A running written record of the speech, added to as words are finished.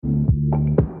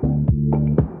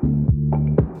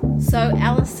So,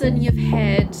 Alison, you've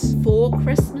had 4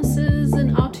 Christmases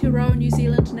in Aotearoa, New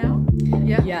Zealand now?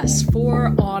 Yeah. Yes,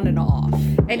 4 on and off.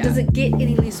 And does it get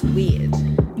any less weird?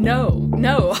 No.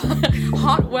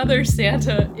 Hot weather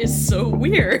Santa is so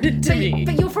weird to me.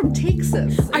 But you're from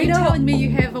Texas. Are you telling me you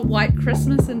have a white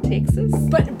Christmas in Texas?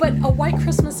 But a white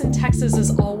Christmas in Texas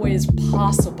is always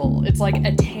possible. It's like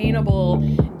attainable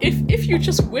if you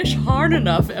just wish hard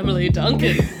enough, Emily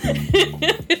Duncan.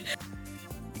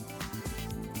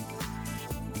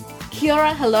 Kia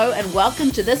ora, hello, and welcome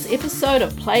to this episode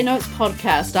of Play Notes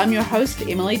Podcast. I'm your host,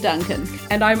 Emily Duncan.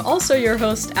 And I'm also your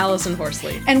host, Alison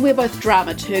Horsley. And we're both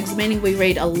dramaturgs, meaning we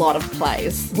read a lot of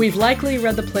plays. We've likely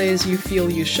read the plays you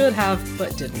feel you should have,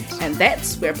 but didn't. And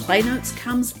that's where Play Notes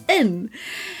comes in.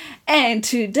 And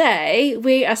today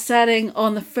we are starting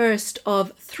on the first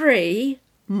of 3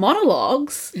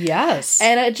 monologues. Yes.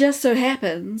 And it just so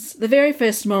happens, the very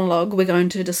first monologue we're going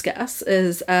to discuss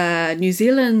is a New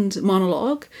Zealand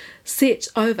monologue set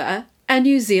over a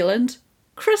New Zealand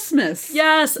Christmas.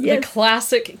 Yes, the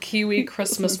classic Kiwi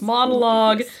Christmas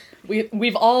monologue.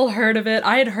 We've all heard of it.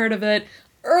 I had heard of it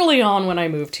early on when I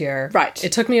moved here. Right.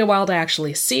 It took me a while to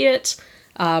actually see it,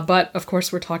 but of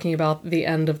course we're talking about The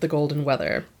End of the Golden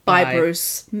Weather by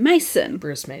Bruce Mason.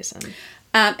 Bruce Mason.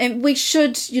 And we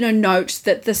should, note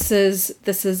that this is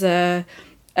a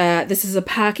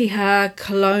Pākehā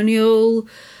colonial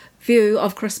view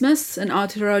of Christmas in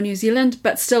Aotearoa, New Zealand,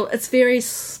 but still it's very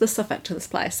specific to this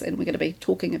place, and we're going to be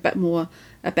talking a bit more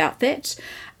about that.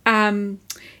 End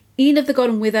of the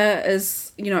Golden Weather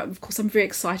is, of course, I'm very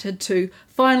excited to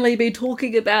finally be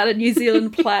talking about a New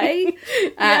Zealand play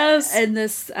yes. In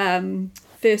this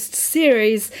first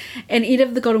series. And End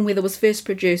of the Golden Weather was first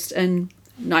produced in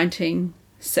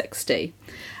 1960.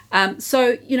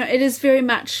 So, it is very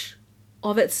much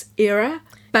of its era,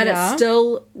 but it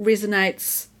still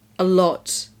resonates a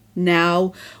lot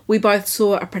now. We both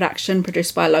saw a production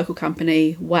produced by a local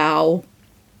company, WOW,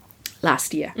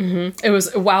 last year. Mm-hmm. It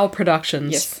was WOW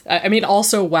Productions. Yes. I mean,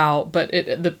 also WOW, but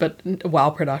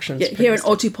WOW Productions. Yeah, here in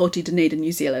Otupoti, Dunedin,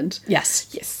 New Zealand. Yes.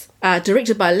 Yes.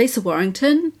 Directed by Lisa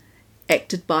Warrington,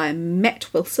 acted by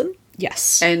Matt Wilson.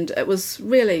 Yes. And it was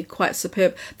really quite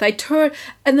superb. They toured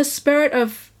in the spirit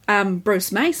of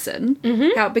Bruce Mason,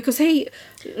 because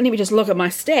let me just look at my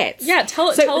stats. Yeah, tell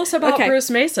us about Bruce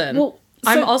Mason. Well,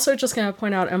 I'm also just going to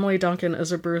point out Emily Duncan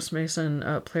is a Bruce Mason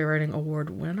Playwriting Award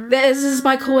winner. This is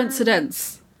my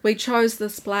coincidence. We chose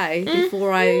this play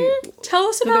before I... Tell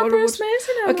us about Bruce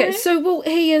Mason, Emily. Okay, so,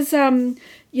 he is, a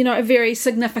very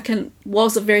significant,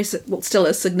 still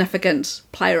a significant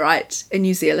playwright in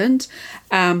New Zealand,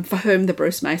 for whom the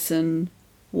Bruce Mason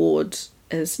Award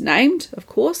is named, of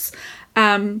course.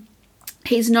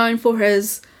 He's known for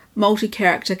his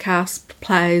multi-character cast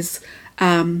plays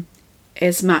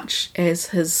as much as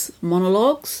his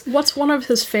monologues. What's one of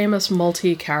his famous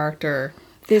multi-character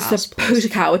There's the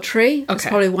Putakawa Tree. Okay. It's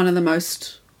probably one of the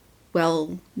most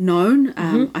well-known.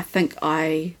 I think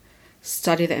I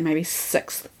studied that in maybe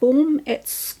 6th form at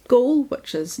school,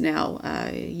 which is now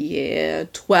year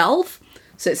 12.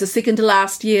 So it's the second to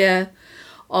last year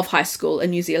of high school in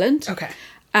New Zealand. Okay.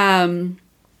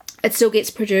 It still gets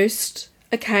produced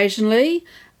occasionally.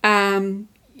 In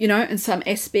some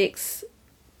aspects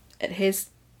it has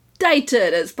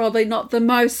dated. It's probably not the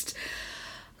most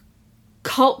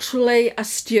culturally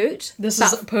astute. This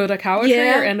is Putakawa Tree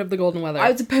or End of the Golden Weather?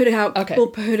 It's a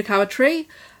Putakawa Tree.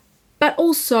 But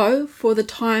also, for the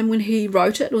time when he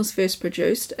wrote it and was first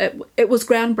produced, it was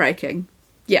groundbreaking.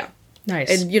 Yeah.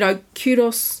 Nice. And,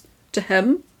 kudos to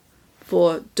him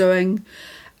for doing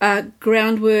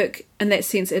groundwork in that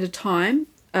sense at a time.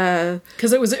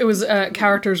 Because it was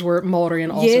characters were Māori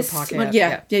and also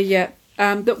Pākehā. Yeah.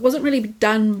 That wasn't really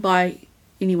done by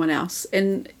anyone else.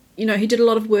 And, he did a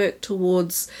lot of work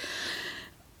towards,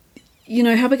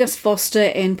 helping us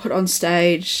foster and put on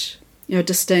stage,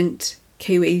 distinct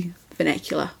Kiwi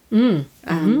vernacular.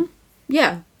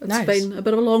 Yeah, it's been a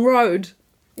bit of a long road.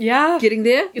 Yeah. Getting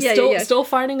there. Still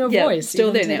finding a voice.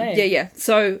 Still there now. Yeah.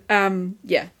 So,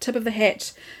 tip of the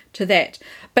hat to that.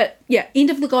 But, End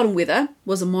of the Golden Weather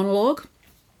was a monologue.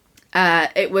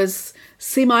 It was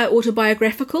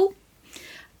semi-autobiographical.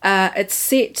 It's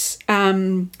set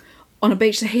on a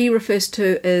beach that he refers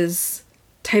to as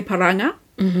Te Paranga,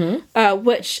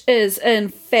 which is, in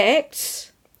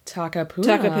fact...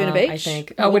 Takapuna Beach, I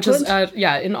think. Which is,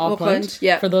 in Auckland.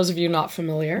 Yeah. For those of you not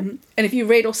familiar. And if you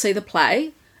read or see the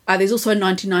play, there's also a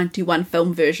 1991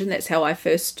 film version. That's how I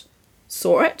first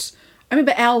saw it. I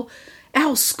remember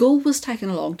our school was taken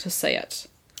along to see it.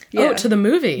 Yeah. Oh, to the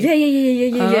movie? Yeah.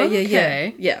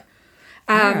 Okay. Yeah.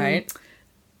 All right.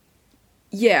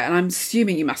 Yeah, and I'm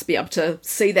assuming you must be able to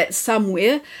see that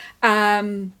somewhere.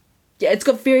 It's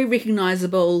got very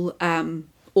recognisable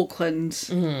Auckland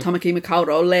Tamaki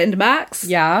Makaurau landmarks.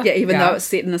 Yeah, even though it's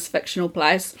set in this fictional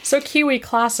place. So Kiwi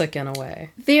classic in a way.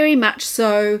 Very much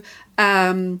so.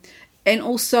 And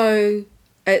also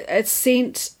it's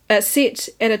set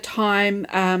at a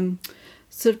time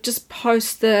sort of just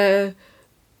post the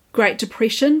Great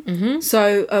Depression.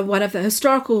 So one of the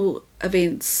historical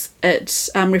events it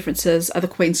references are the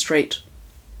Queen Street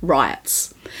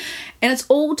riots. And it's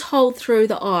all told through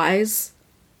the eyes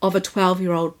of a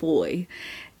 12-year-old boy.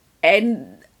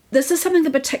 And this is something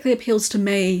that particularly appeals to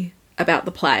me about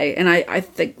the play. And I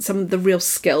think some of the real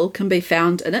skill can be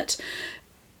found in it,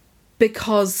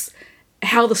 because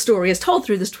how the story is told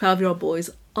through this 12-year-old boy's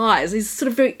eyes. He's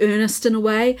sort of very earnest in a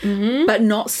way, but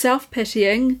not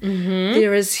self-pitying.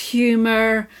 There is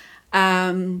humour.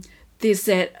 There's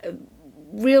that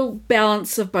real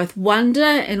balance of both wonder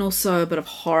and also a bit of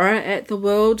horror at the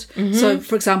world. So,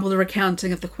 for example, the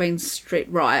recounting of the Queen Street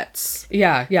riots.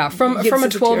 Yeah. From a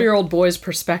 12-year-old boy's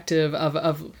perspective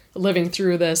of living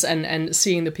through this and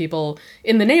seeing the people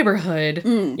in the neighborhood,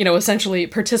 essentially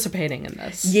participating in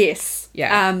this. Yes.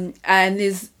 Yeah. And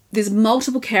there's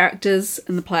multiple characters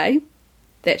in the play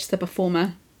that the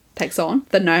performer takes on,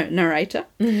 the narrator.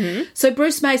 So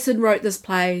Bruce Mason wrote this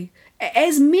play,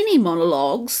 as many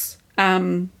monologues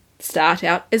start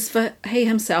out, is for he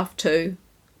himself to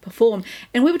perform.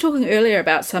 And we were talking earlier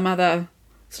about some other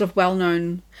sort of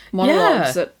well-known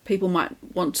monologues that people might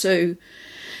want to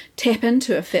tap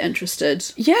into if they're interested.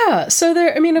 Yeah, so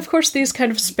there, I mean, of course, these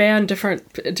kind of span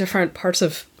different parts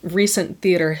of recent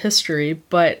theater history,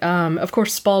 but of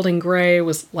course, Spalding Gray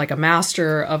was like a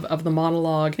master of the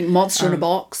monologue. Monster in a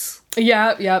Box.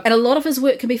 Yeah. And a lot of his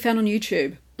work can be found on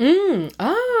YouTube.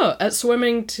 At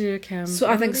Swimming to Cambodia. So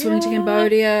I think Swimming to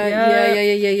Cambodia.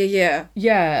 Yeah.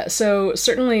 Yeah. So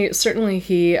certainly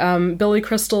he Billy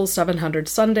Crystal's 700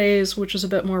 Sundays, which is a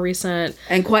bit more recent,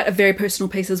 and quite a very personal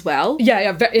piece as well.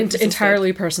 Yeah.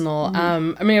 Entirely personal.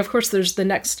 I mean, of course, there's the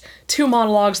next two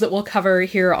monologues that we'll cover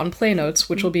here on Play Notes,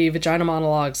 which will be Vagina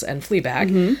Monologues and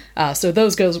Fleabag. So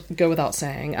those go without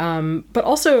saying. But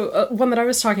also one that I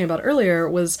was talking about earlier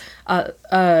was I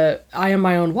Am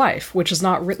My Own Wife, which is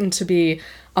not written to be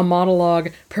a monologue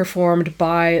performed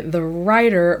by the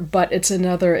writer, but it's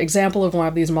another example of one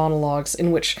of these monologues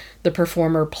in which the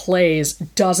performer plays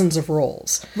dozens of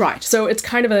roles. Right. So it's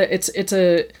kind of a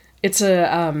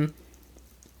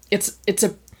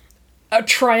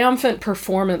triumphant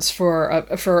performance for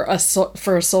a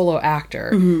solo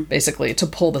actor, basically, to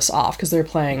pull this off, because they're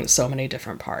playing so many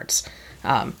different parts.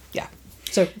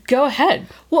 So go ahead.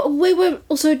 Well, we were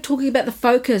also talking about the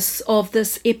focus of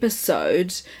this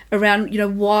episode around,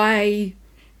 why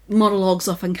monologues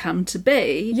often come to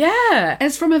be. Yeah.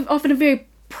 As from often a very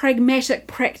pragmatic,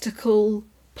 practical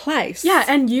place. Yeah,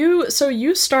 and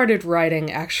you started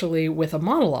writing actually with a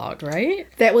monologue, right?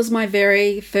 That was my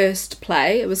very first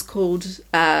play. It was called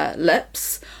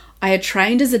Lips. I had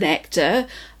trained as an actor.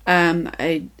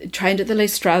 I trained at the Lee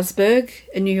Strasberg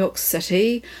in New York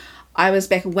City. I was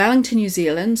back in Wellington, New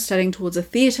Zealand, studying towards a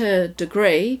theatre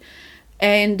degree,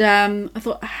 and I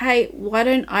thought, hey, why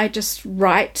don't I just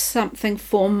write something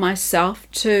for myself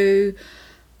to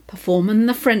perform in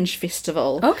the Fringe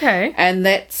Festival? Okay. And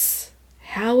that's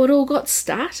how it all got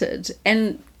started.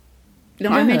 And,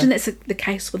 I imagine that's the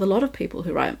case with a lot of people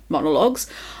who write monologues.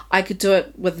 I could do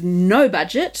it with no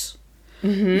budget.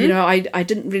 I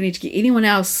didn't really need to get anyone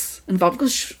else involved,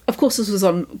 because, of course, this was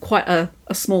on quite a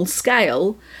small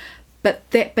scale. But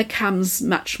that becomes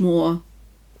much more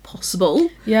possible.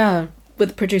 Yeah.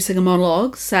 With producing a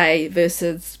monologue, say,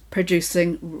 versus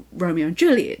producing Romeo and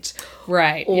Juliet.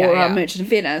 Right. Or Merchant of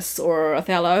Venice, or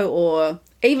Othello, or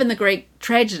even the Greek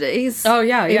tragedies. Oh,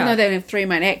 yeah, Even though they don't have three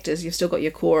main actors, you've still got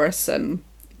your chorus, and,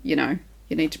 you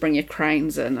need to bring your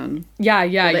cranes in, and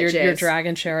your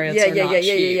dragon chariots are not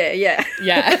cheap.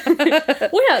 Yeah.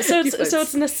 Well, yeah, so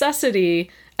it's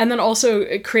necessity, and then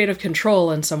also creative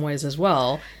control in some ways as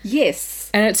well. Yes.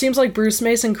 And it seems like Bruce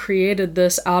Mason created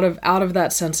this out of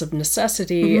that sense of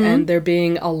necessity, and there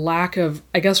being a lack of,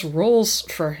 I guess, roles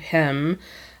for him,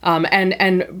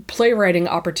 and playwriting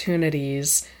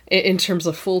opportunities in terms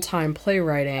of full-time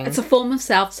playwriting. It's a form of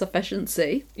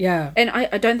self-sufficiency. Yeah. And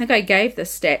I don't think I gave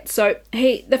this stat. So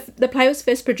the play was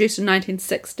first produced in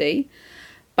 1960.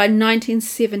 By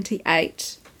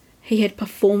 1978, he had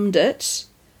performed it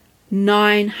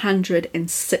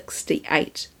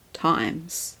 968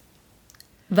 times.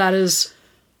 That is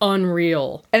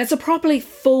unreal. And it's a properly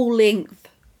full-length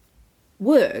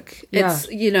work. Yeah. It's,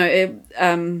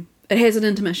 it has an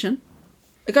intermission.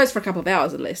 It goes for a couple of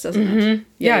hours at least, doesn't it? Mm-hmm.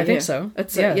 Yeah, I think so.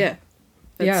 It's Yeah.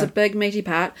 It's a big meaty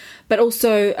part. But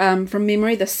also, from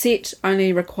memory, the set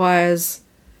only requires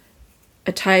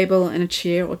a table and a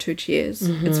chair or 2 chairs.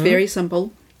 It's very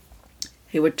simple.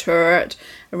 He would tour it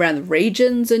around the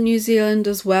regions in New Zealand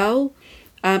as well.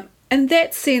 In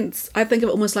that sense, I think of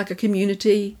it almost like a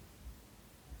community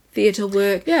theatre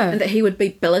work. Yeah. And that he would be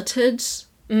billeted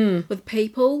with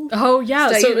people. Oh, yeah.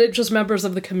 So So you- just members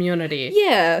of the community.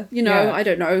 Yeah, Yeah. I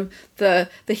don't know, the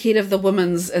head of the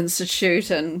Women's Institute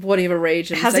and whatever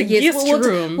region Has a guest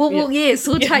room. Well, yes,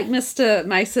 we'll take Mr.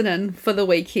 Mason in for the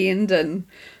weekend, and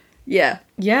Yeah.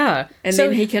 and So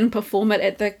then he can perform it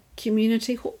at the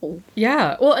community hall.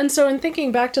 Yeah. Well, and so in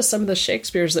thinking back to some of the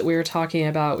Shakespeares that we were talking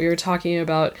about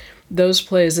those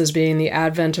plays as being the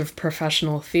advent of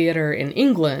professional theater in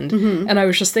England. And I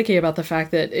was just thinking about the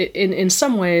fact that in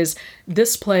some ways,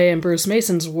 this play and Bruce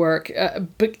Mason's work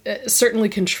certainly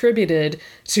contributed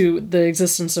to the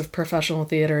existence of professional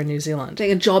theater in New Zealand.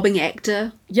 Being a jobbing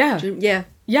actor. Yeah. Yeah.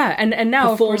 Yeah. And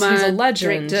now, Performer, of course, he's a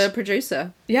legend. director,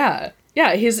 producer. Yeah.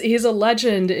 Yeah, he's a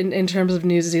legend in terms of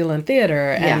New Zealand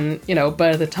theater, and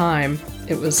but at the time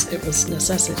it was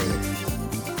necessity.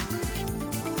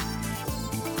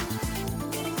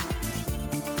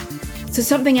 So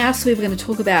something else we were going to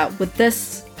talk about with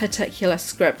this particular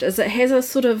script is it has a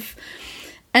sort of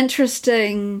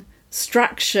interesting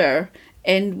structure,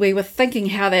 and we were thinking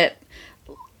how that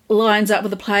lines up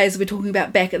with the plays we were talking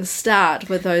about back at the start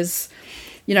with those,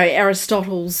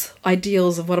 Aristotle's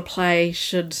ideals of what a play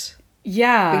should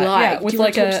Yeah, be like. yeah, Do with you want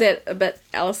like to talk to that a bit,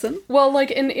 Alison? Well,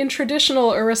 like in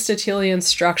traditional Aristotelian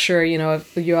structure, you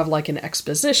have like an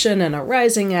exposition and a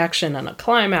rising action and a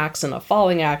climax and a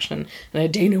falling action and a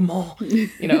denouement,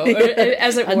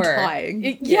 as it were.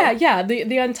 Untying. Yeah,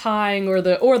 the untying or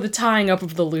the tying up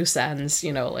of the loose ends,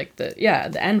 like the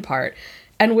end part.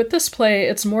 And with this play,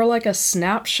 it's more like a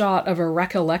snapshot of a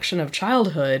recollection of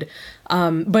childhood,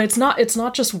 but it's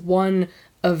not just one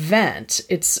event.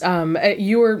 It's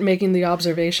you were making the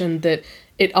observation that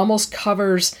it almost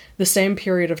covers the same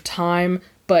period of time,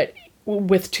 but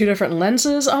with 2 different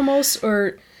lenses, almost.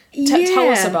 Or tell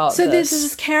us about so this. there's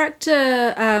this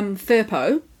character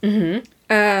Firpo,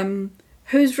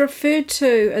 who's referred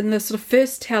to in the sort of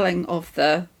first telling of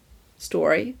the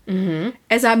story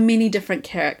as our many different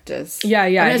characters. Yeah,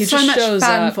 and he it's so just much shows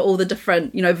fun up. for all the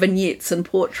different vignettes and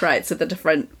portraits of the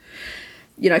different.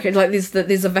 Like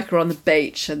there's a vicar on the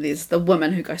beach, and there's the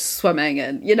woman who goes swimming,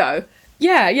 and Yeah.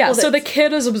 So that- the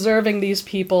kid is observing these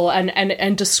people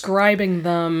and describing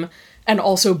them, and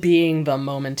also being them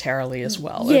momentarily as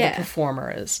well. Or Yeah. the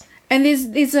performer is. And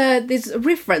there's a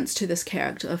reference to this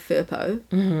character of Firpo,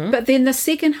 but then the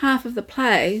second half of the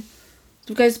play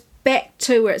goes back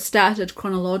to where it started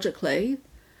chronologically,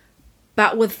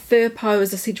 but with Firpo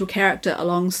as a central character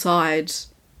alongside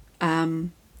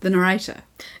the narrator.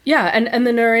 Yeah, and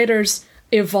the narrator's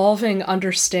evolving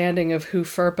understanding of who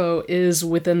Firpo is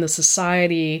within the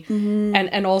society,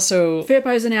 and also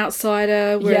Firpo's an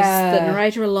outsider, whereas Yeah. the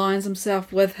narrator aligns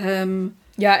himself with him.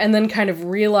 yeah, and then kind of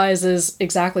realizes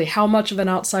exactly how much of an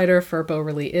outsider Firpo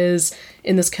really is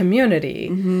in this community.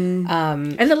 And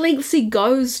the lengths he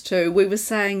goes to, we were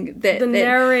saying that The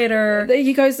narrator,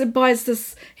 he goes and buys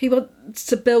this, he wants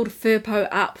to build Firpo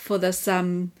up for this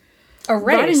a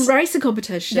race. racing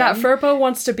competition. Yeah, Firpo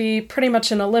wants to be pretty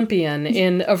much an Olympian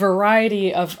in a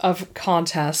variety of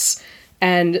contests,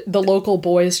 and the local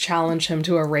boys challenge him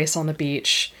to a race on the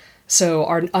beach. So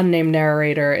our unnamed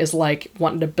narrator is like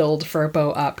wanting to build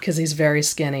Firpo up because he's very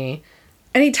skinny.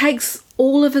 And he takes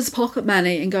all of his pocket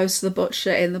money and goes to the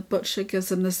butcher, and the butcher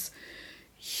gives him this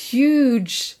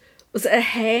huge... Was it a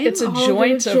ham? It's a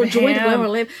joint of ham. or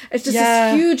lamb. It's just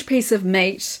Yeah. this huge piece of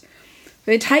meat.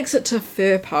 He takes it to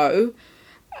Firpo,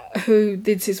 who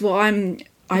then says, well,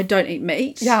 I don't eat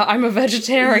meat. Yeah, I'm a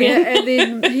vegetarian. Yeah, and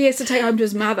then he has to take home to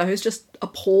his mother, who's just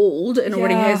appalled and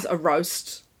already Yeah. has a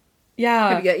roast.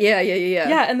 Yeah. Yeah.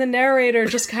 Yeah, and the narrator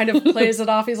just kind of plays it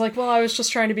off. He's like, well, I was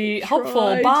just trying to be helpful.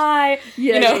 Tried. Bye.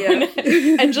 Yeah.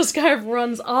 And just kind of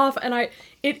runs off. And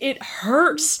it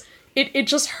hurts. It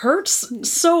just hurts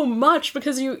so much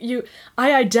because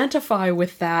I identify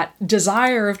with that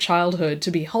desire of childhood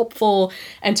to be helpful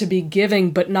and to be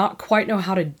giving, but not quite know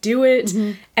how to do it,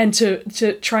 and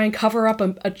to try and cover up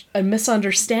a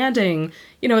misunderstanding,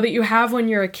 that you have when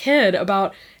you're a kid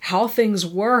about how things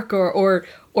work or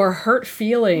hurt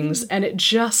feelings, and it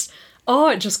just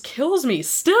kills me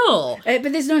still. But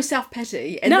there's no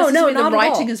self-pity. And No, this is where not the at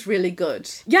writing all. is really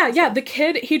good. Yeah, the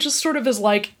kid, he just sort of is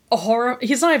like a horror.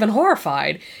 He's not even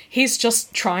horrified. He's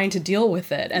just trying to deal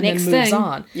with it and Next then moves thing.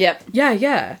 on. Yep. Yeah.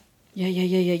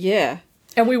 Yeah.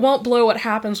 And we won't blow what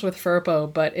happens with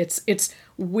Firpo, but it's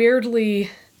weirdly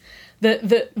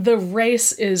the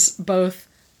race is both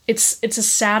it's a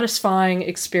satisfying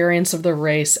experience of the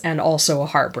race and also a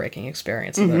heartbreaking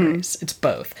experience of the race. It's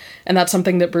both. And that's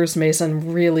something that Bruce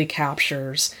Mason really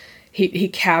captures. He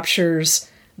captures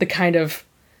the kind of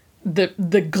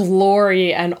the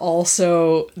glory and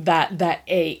also that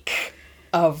ache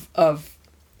of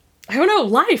I don't know,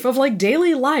 life, of like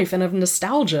daily life and of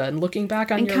nostalgia and looking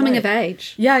back on your coming life. of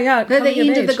age. Yeah. At the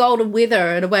end of the Golden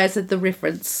Weather, in a way, is the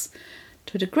reference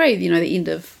to a degree, the end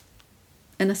of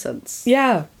innocence.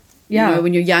 Yeah.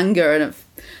 When you're younger and it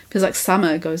feels like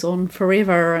summer goes on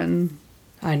forever and...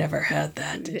 I never had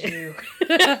that, did you?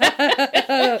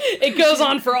 It goes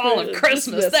on for all of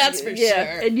Christmas, that's for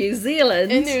sure. In New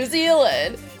Zealand.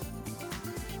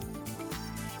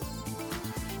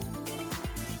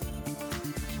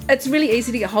 It's really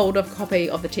easy to get hold of a copy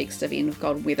of the text of End of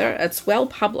Golden Weather. It's well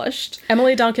published.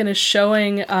 Emily Duncan is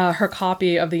showing her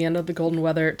copy of The End of the Golden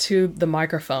Weather to the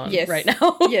microphone right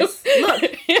now. Yes.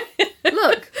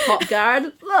 Look, Hop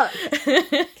Guard, look.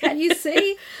 Can you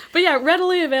see? But yeah,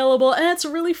 readily available, and it's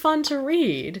really fun to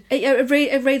read.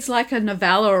 It reads like a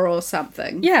novella or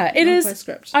something. Yeah, it is.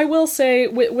 Script. I will say,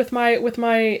 with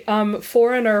my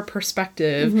foreigner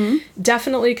perspective,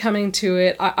 definitely coming to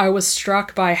it, I was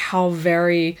struck by how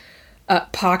very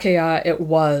Pākehā it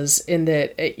was in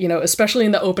that, especially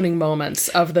in the opening moments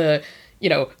of the,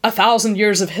 1,000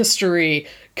 years of history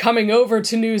coming over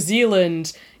to New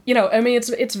Zealand.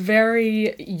 It's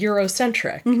very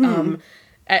Eurocentric.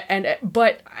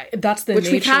 But that's the nature...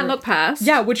 Which we can't look past.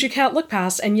 Yeah, which you can't look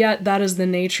past, and yet that is the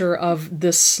nature of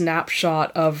this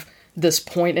snapshot of this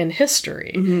point in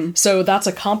history. So that's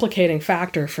a complicating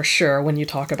factor for sure when you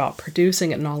talk about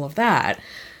producing it and all of that.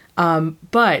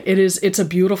 But it's a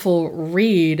beautiful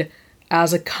read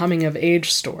as a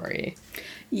coming-of-age story.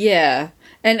 Yeah.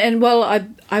 And well,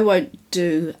 I won't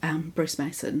do Bruce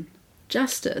Mason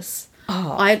justice.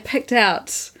 Oh. I had picked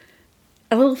out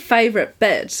a little favourite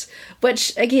bit,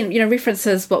 which, again,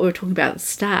 references what we were talking about at the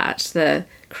start, the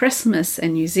Christmas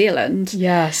in New Zealand.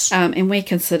 Yes. And we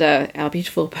consider our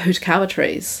beautiful Pohutukawa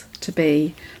trees to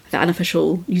be the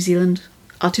unofficial New Zealand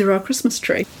Aotearoa Christmas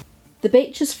tree. The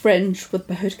beach is fringed with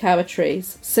Pohutukawa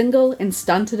trees, single and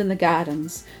stunted in the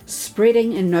gardens,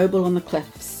 spreading and noble on the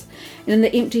cliffs, and in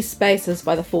the empty spaces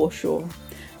by the foreshore.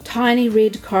 Tiny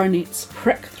red coronets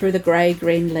prick through the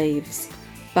grey-green leaves.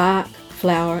 Bark,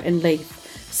 flower and leaf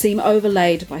seem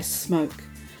overlaid by smoke.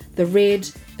 The red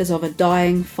is of a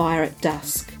dying fire at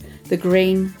dusk, the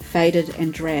green faded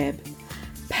and drab.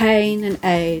 Pain and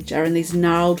age are in these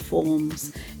gnarled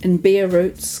forms, in bare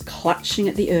roots clutching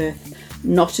at the earth,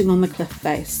 knotting on the cliff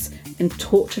face, in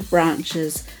tortured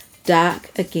branches dark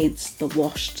against the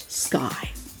washed sky.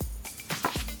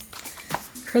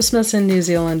 Christmas in New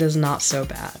Zealand is not so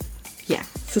bad. Yeah,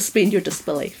 suspend your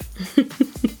disbelief.